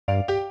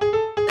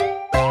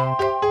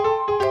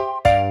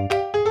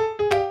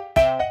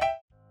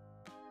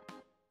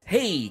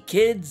Hey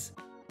kids!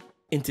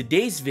 In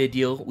today's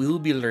video, we will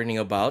be learning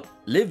about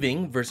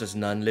living versus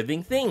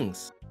non-living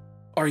things.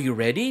 Are you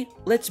ready?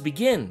 Let's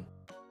begin!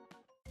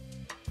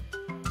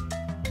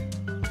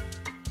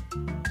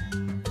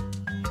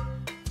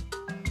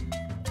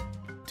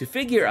 To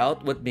figure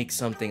out what makes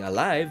something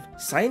alive,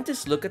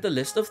 scientists look at a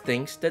list of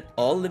things that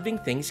all living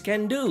things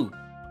can do.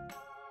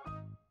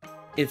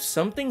 If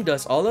something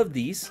does all of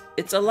these,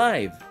 it's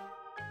alive.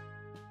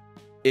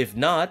 If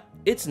not,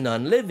 it's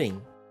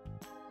non-living.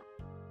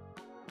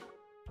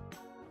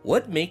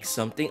 What makes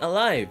something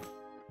alive?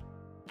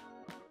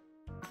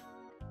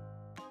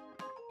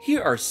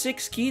 Here are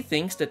 6 key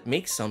things that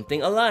make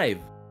something alive.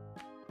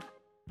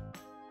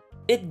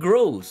 It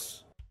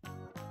grows.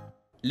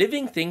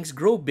 Living things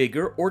grow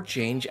bigger or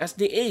change as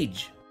they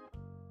age.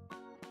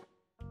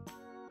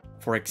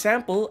 For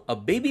example, a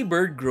baby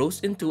bird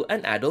grows into an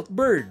adult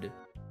bird.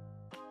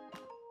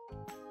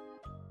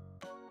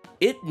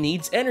 It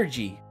needs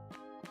energy.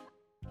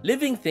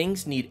 Living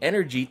things need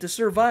energy to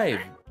survive.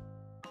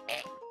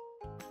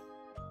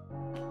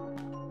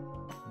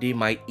 They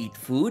might eat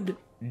food,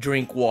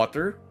 drink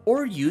water,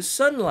 or use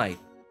sunlight.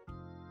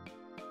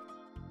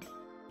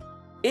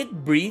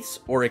 It breathes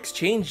or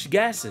exchanges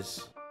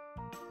gases.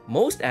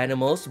 Most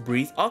animals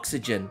breathe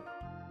oxygen,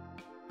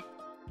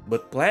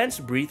 but plants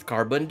breathe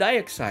carbon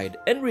dioxide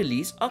and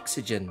release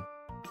oxygen.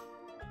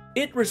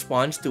 It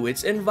responds to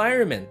its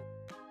environment.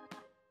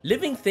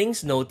 Living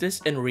things notice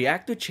and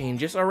react to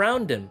changes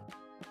around them.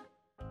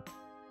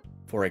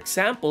 For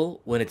example,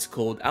 when it's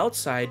cold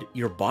outside,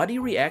 your body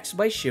reacts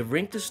by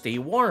shivering to stay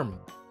warm.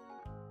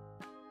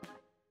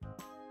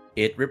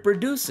 It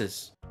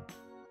reproduces.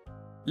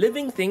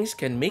 Living things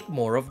can make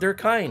more of their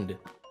kind.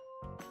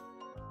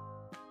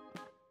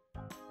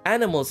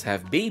 Animals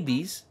have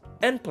babies,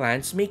 and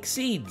plants make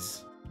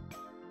seeds.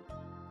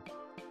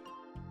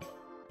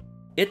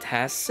 It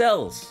has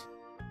cells.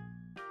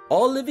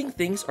 All living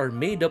things are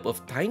made up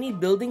of tiny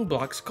building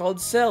blocks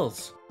called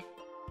cells.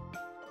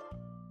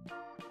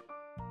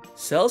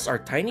 Cells are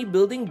tiny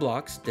building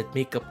blocks that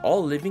make up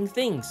all living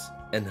things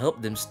and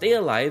help them stay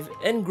alive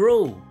and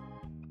grow.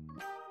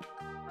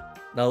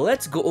 Now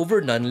let's go over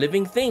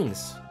non-living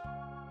things.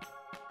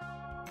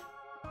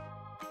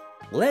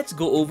 Let's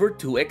go over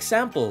 2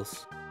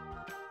 examples.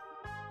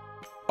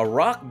 A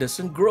rock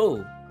doesn't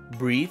grow,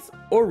 breathe,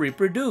 or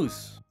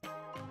reproduce.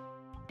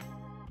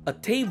 A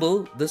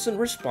table doesn't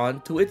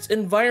respond to its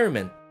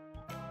environment.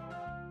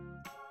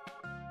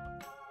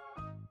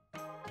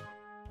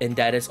 And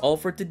that is all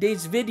for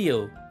today's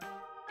video.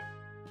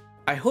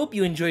 I hope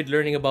you enjoyed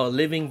learning about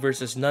living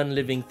versus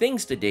non-living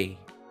things today.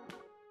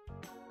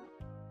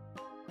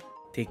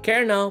 Take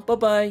care now,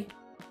 bye-bye!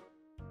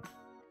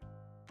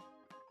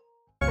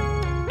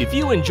 If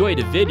you enjoyed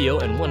the video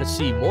and want to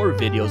see more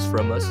videos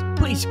from us,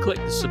 please click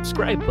the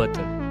subscribe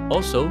button.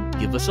 Also,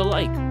 give us a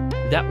like.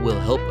 That will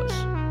help us.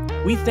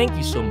 We thank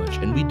you so much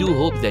and we do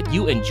hope that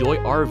you enjoy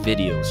our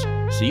videos.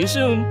 See you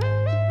soon!